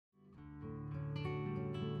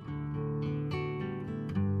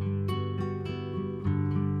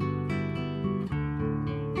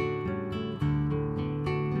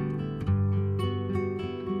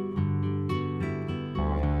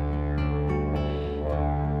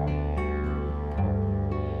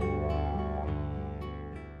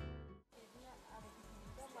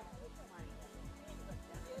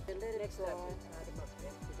My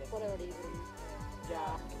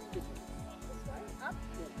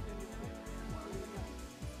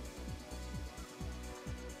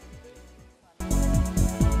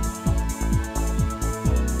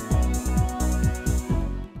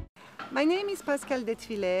name is Pascal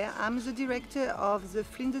Detwiller. I'm the director of the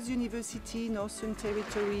Flinders University Northern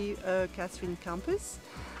Territory Katherine campus,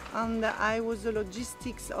 and I was the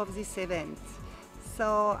logistics of this event.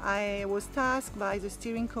 So I was tasked by the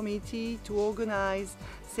steering committee to organize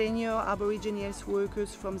senior Aboriginal health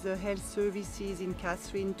workers from the health services in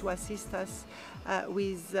Katherine to assist us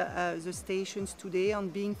with the stations today on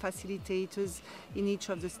being facilitators in each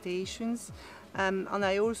of the stations. And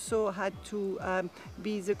I also had to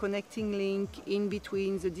be the connecting link in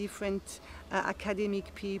between the different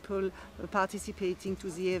academic people participating to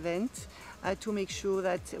the event to make sure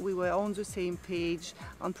that we were on the same page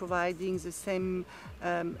on providing the same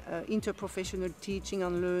interprofessional teaching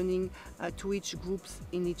and learning to each groups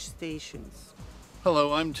in each stations.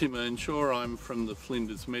 Hello, I'm Tim Earnshaw. I'm from the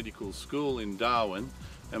Flinders Medical School in Darwin,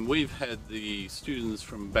 and we've had the students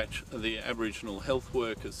from the Aboriginal Health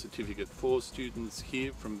Workers Certificate 4 students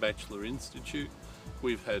here from Bachelor Institute.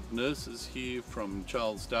 We've had nurses here from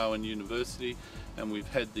Charles Darwin University, and we've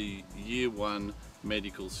had the Year 1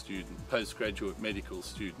 medical student, postgraduate medical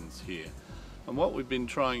students here. And what we've been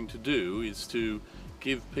trying to do is to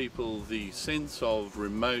give people the sense of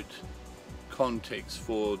remote context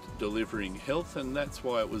for delivering health, and that's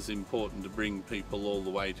why it was important to bring people all the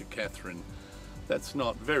way to Katherine. That's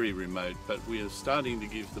not very remote, but we are starting to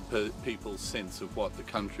give the people sense of what the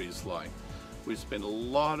country is like. We've spent a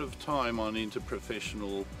lot of time on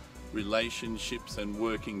interprofessional relationships and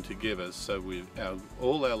working together, so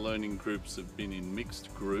all our learning groups have been in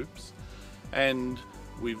mixed groups, and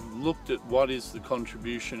we've looked at what is the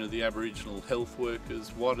contribution of the Aboriginal health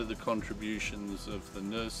workers, what are the contributions of the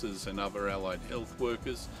nurses and other allied health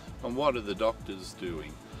workers, and what are the doctors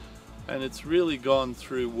doing. And it's really gone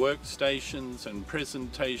through workstations and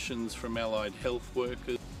presentations from allied health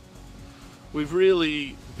workers. We've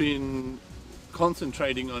really been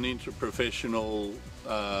concentrating on interprofessional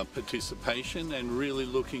participation and really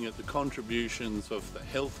looking at the contributions of the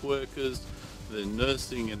health workers, the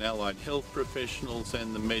nursing and allied health professionals,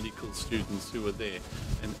 and the medical students who are there.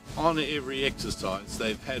 And on every exercise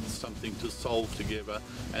they've had something to solve together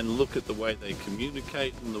and look at the way they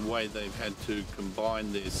communicate and the way they've had to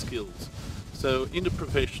combine their skills. So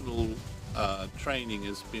interprofessional training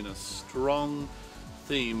has been a strong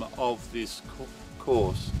theme of this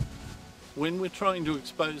course. When we're trying to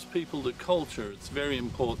expose people to culture, it's very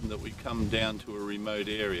important that we come down to a remote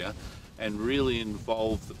area and really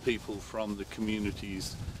involve the people from the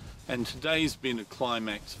communities. And today's been a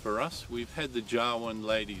climax for us. We've had the Jawoyn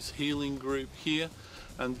Ladies Healing Group here,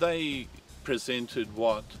 and they presented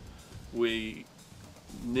what we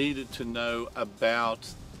needed to know about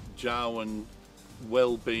Jawoyn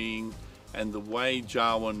well-being and the way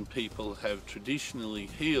Jawoyn people have traditionally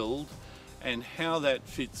healed and how that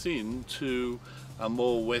fits into a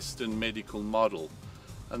more Western medical model.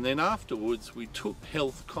 And then afterwards we took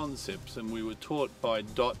health concepts and we were taught by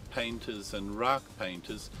dot painters and rack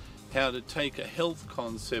painters how to take a health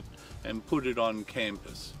concept and put it on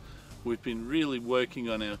campus. We've been really working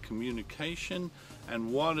on our communication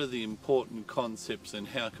and what are the important concepts and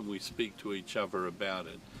how can we speak to each other about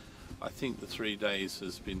it. I think the 3 days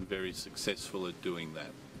has been very successful at doing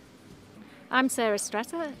that. I'm Sarah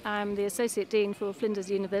Stratter. I'm the Associate Dean for Flinders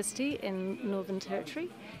University in Northern Territory,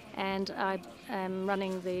 and I am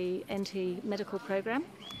running the NT medical program.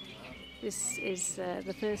 This is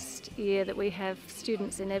the first year that we have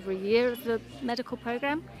students in every year of the medical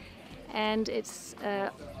program, and it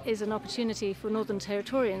is an opportunity for Northern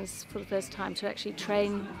Territorians for the first time to actually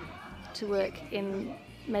train to work in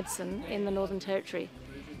medicine in the Northern Territory.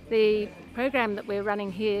 The program that we're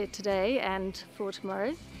running here today and for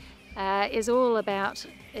tomorrow is all about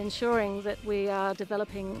ensuring that we are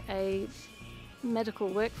developing a medical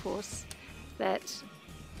workforce that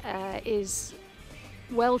is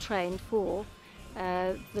well trained for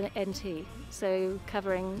the NT, so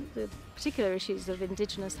covering the particular issues of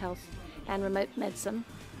Indigenous health and remote medicine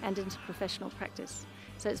and interprofessional practice.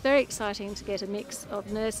 So it's very exciting to get a mix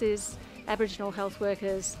of nurses, Aboriginal health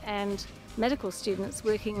workers and medical students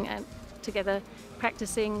working together,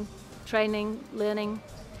 practicing, training, learning,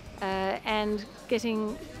 and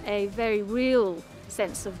getting a very real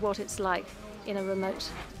sense of what it's like in a remote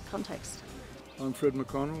context. I'm Fred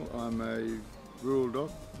McConnell. I'm a rural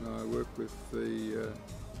doc. I work with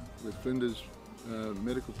Flinders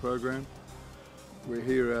medical program. We're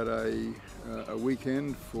here at a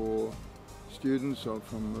weekend for students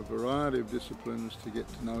from a variety of disciplines to get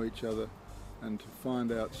to know each other and to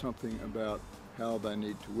find out something about how they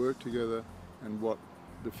need to work together and what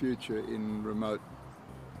the future in remote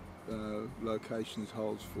locations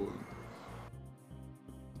holds for them.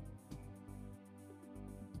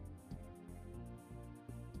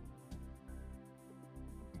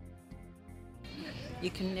 You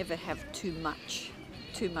can never have too much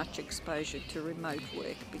exposure to remote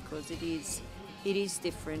work, because it is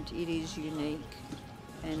different, it is unique,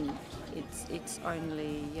 and it's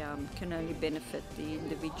only can only benefit the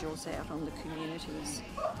individuals out on the communities.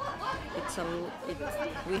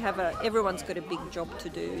 Everyone's got a big job to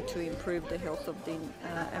do to improve the health of the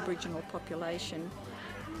Aboriginal population,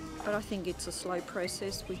 but I think it's a slow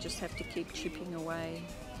process. We just have to keep chipping away,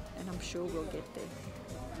 and I'm sure we'll get there.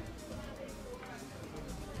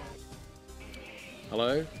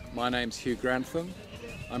 Hello, my name's Hugh Grantham.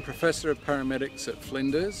 I'm Professor of Paramedics at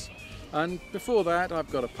Flinders, and before that I've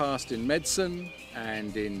got a past in medicine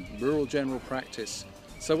and in rural general practice.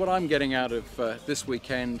 So what I'm getting out of this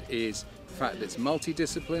weekend is the fact that it's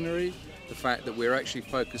multidisciplinary, the fact that we're actually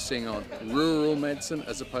focusing on rural medicine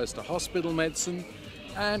as opposed to hospital medicine,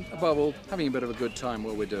 and above all, having a bit of a good time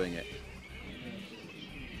while we're doing it.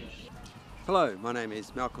 Hello, my name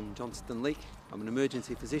is Malcolm Johnston-Leake. I'm an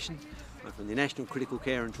emergency physician. I'm from the National Critical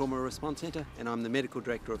Care and Trauma Response Centre, and I'm the Medical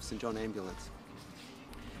Director of St John Ambulance.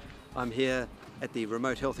 I'm here at the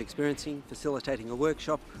Remote Health Experiencing, facilitating a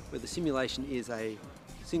workshop where the simulation is a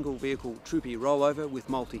single vehicle troopy rollover with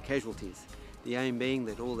multi-casualties. The aim being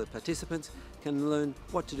that all the participants can learn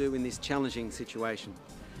what to do in this challenging situation.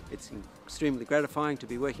 It's extremely gratifying to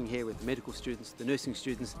be working here with the medical students, the nursing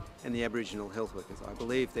students and the Aboriginal health workers. I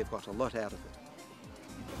believe they've got a lot out of it.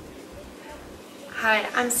 Hi,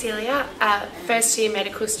 I'm Celia, a first year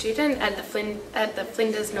medical student at the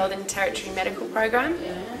Flinders Northern Territory medical program.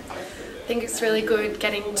 I think it's really good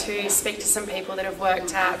getting to speak to some people that have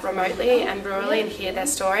worked out remotely and rurally and hear their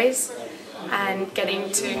stories, and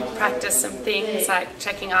getting to practice some things like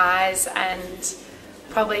checking eyes, and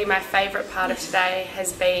probably my favourite part of today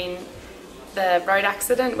has been the road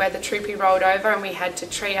accident where the troopy rolled over and we had to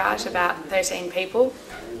triage about 13 people.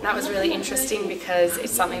 And that was really interesting because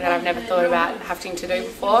it's something that I've never thought about having to do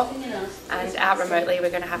before, and out remotely we're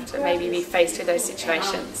going to have to maybe be faced with those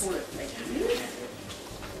situations.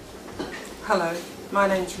 Hello, my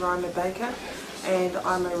name's Rima Baker and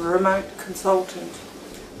I'm a remote consultant.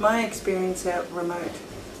 My experience out remote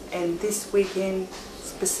and this weekend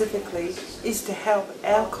specifically is to help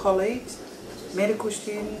our colleagues, medical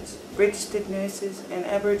students, registered nurses and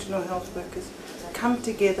Aboriginal health workers come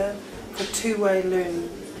together for two-way learning.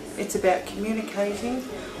 It's about communicating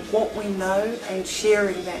what we know and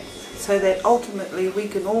sharing that, so that ultimately we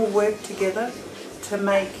can all work together to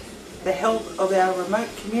make the health of our remote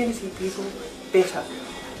community people better.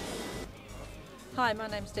 Hi, my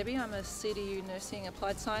name's Debbie. I'm a CDU Nursing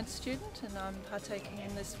Applied Science student, and I'm partaking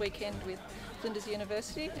in this weekend with Flinders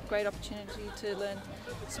University. A great opportunity to learn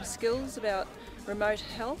some skills about remote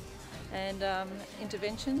health and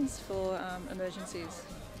interventions for emergencies.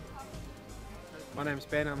 My name's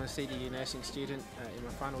Ben. I'm a CDU nursing student in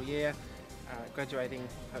my final year, graduating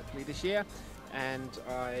hopefully this year, and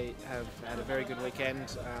I have had a very good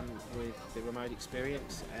weekend with the remote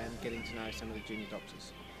experience and getting to know some of the junior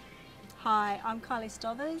doctors. Hi, I'm Kylie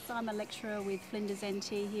Stothers. I'm a lecturer with Flinders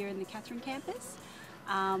NT here in the Katherine campus,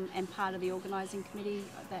 and part of the organising committee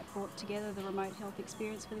that brought together the remote health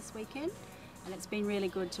experience for this weekend, and it's been really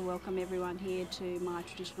good to welcome everyone here to my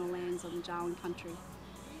traditional lands on the Darwin country.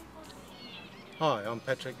 Hi, I'm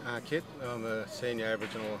Patrick Kitt. I'm a senior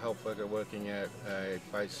Aboriginal health worker working at a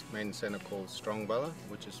base men's centre called Strongbella,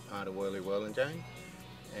 which is part of Worley Worlandjane,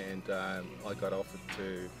 and I got offered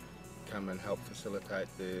to come and help facilitate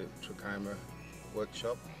the trachoma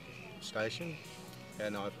workshop station,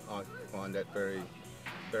 and I find that very,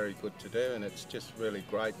 very good to do, and it's just really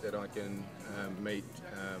great that I can meet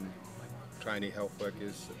trainee health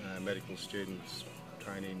workers, medical students,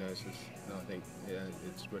 trainee nurses, and I think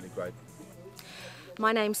it's really great.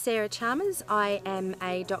 My name's Sarah Chalmers. I am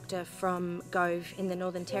a doctor from Gove in the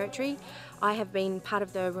Northern Territory. I have been part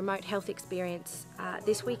of the remote health experience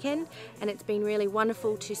this weekend, and it's been really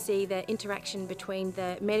wonderful to see the interaction between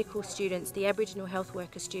the medical students, the Aboriginal health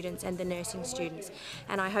worker students and the nursing students,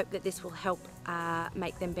 and I hope that this will help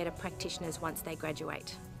make them better practitioners once they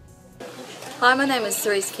graduate. Hi, my name is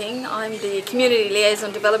Cerise King. I'm the Community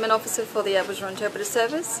Liaison Development Officer for the Aboriginal Interpreter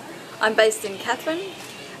Service. I'm based in Katherine,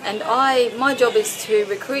 and my job is to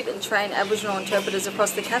recruit and train Aboriginal interpreters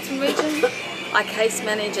across the Katherine region. I case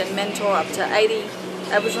manage and mentor up to 80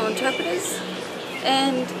 Aboriginal interpreters,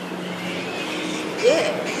 and yeah,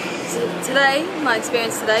 So today, my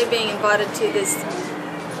experience today being invited to this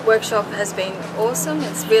workshop has been awesome.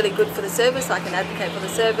 It's really good for the service. I can advocate for the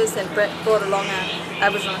service, and brought along an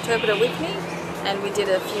Aboriginal interpreter with me, and we did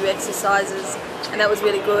a few exercises, and that was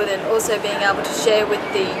really good. And also being able to share with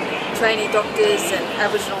the trainee doctors and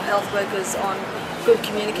Aboriginal health workers on good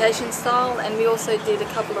communication style, and we also did a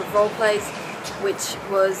couple of role plays which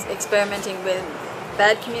was experimenting when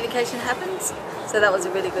bad communication happens, so that was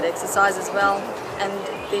a really good exercise as well. And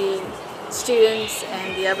the students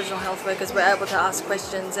and the Aboriginal health workers were able to ask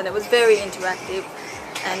questions, and it was very interactive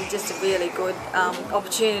and just a really good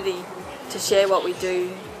opportunity to share what we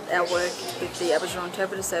do, our work with the Aboriginal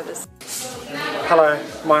Interpreter Service. Hello,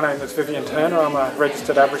 my name is Vivian Turner. I'm a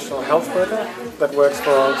registered Aboriginal health worker that works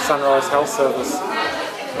for Sunrise Health Service.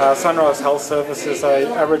 Sunrise Health Service is an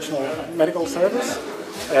Aboriginal medical service,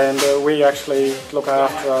 and we actually look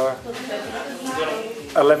after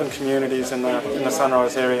 11 communities in the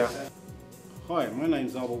Sunrise area. Hi, my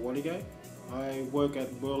name's Albert Wadigo. I work at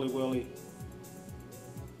Whirly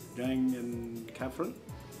Gang in Katherine.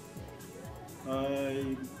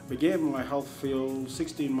 I began my health field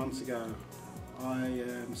 16 months ago. I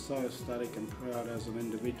am so ecstatic and proud as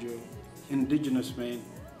an Indigenous man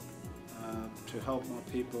to help my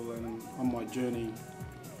people and on my journey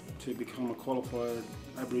to become a qualified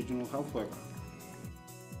Aboriginal health worker.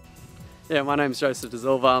 Yeah, my name's Joseph De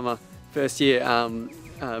Silva. I'm a first year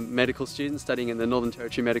medical student studying in the Northern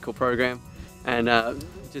Territory medical program, and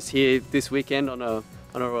just here this weekend on a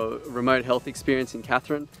remote health experience in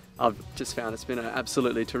Katherine. I've just found it's been an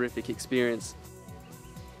absolutely terrific experience.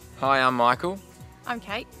 Hi, I'm Michael. I'm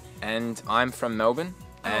Kate. And I'm from Melbourne.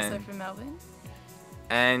 I'm also from Melbourne.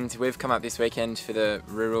 And we've come up this weekend for the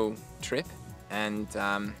rural trip and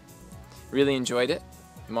really enjoyed it.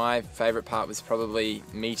 My favourite part was probably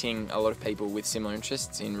meeting a lot of people with similar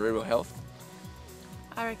interests in rural health.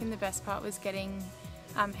 I reckon the best part was getting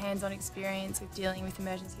hands-on experience with dealing with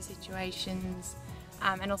emergency situations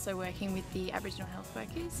and also working with the Aboriginal health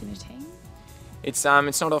workers in a team. It's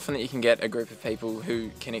not often that you can get a group of people who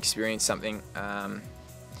can experience something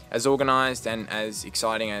as organised and as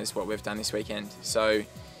exciting as what we've done this weekend. So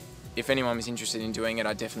if anyone was interested in doing it,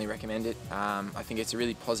 I definitely recommend it. I think it's a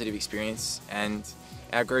really positive experience, and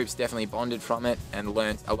our groups definitely bonded from it and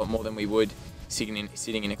learned a lot more than we would sitting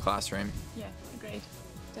in a classroom. Yeah, agreed.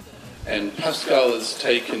 Definitely. And Pascal has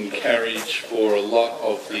taken carriage for a lot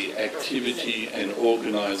of the activity and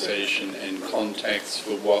organisation and contacts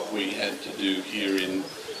for what we had to do here in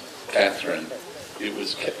Katherine.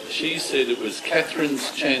 She said it was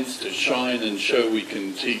Catherine's chance to shine and show we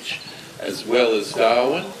can teach as well as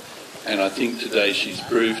Darwin, and I think today she's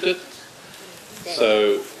proved it.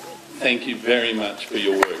 So thank you very much for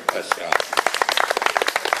your work, Pascal.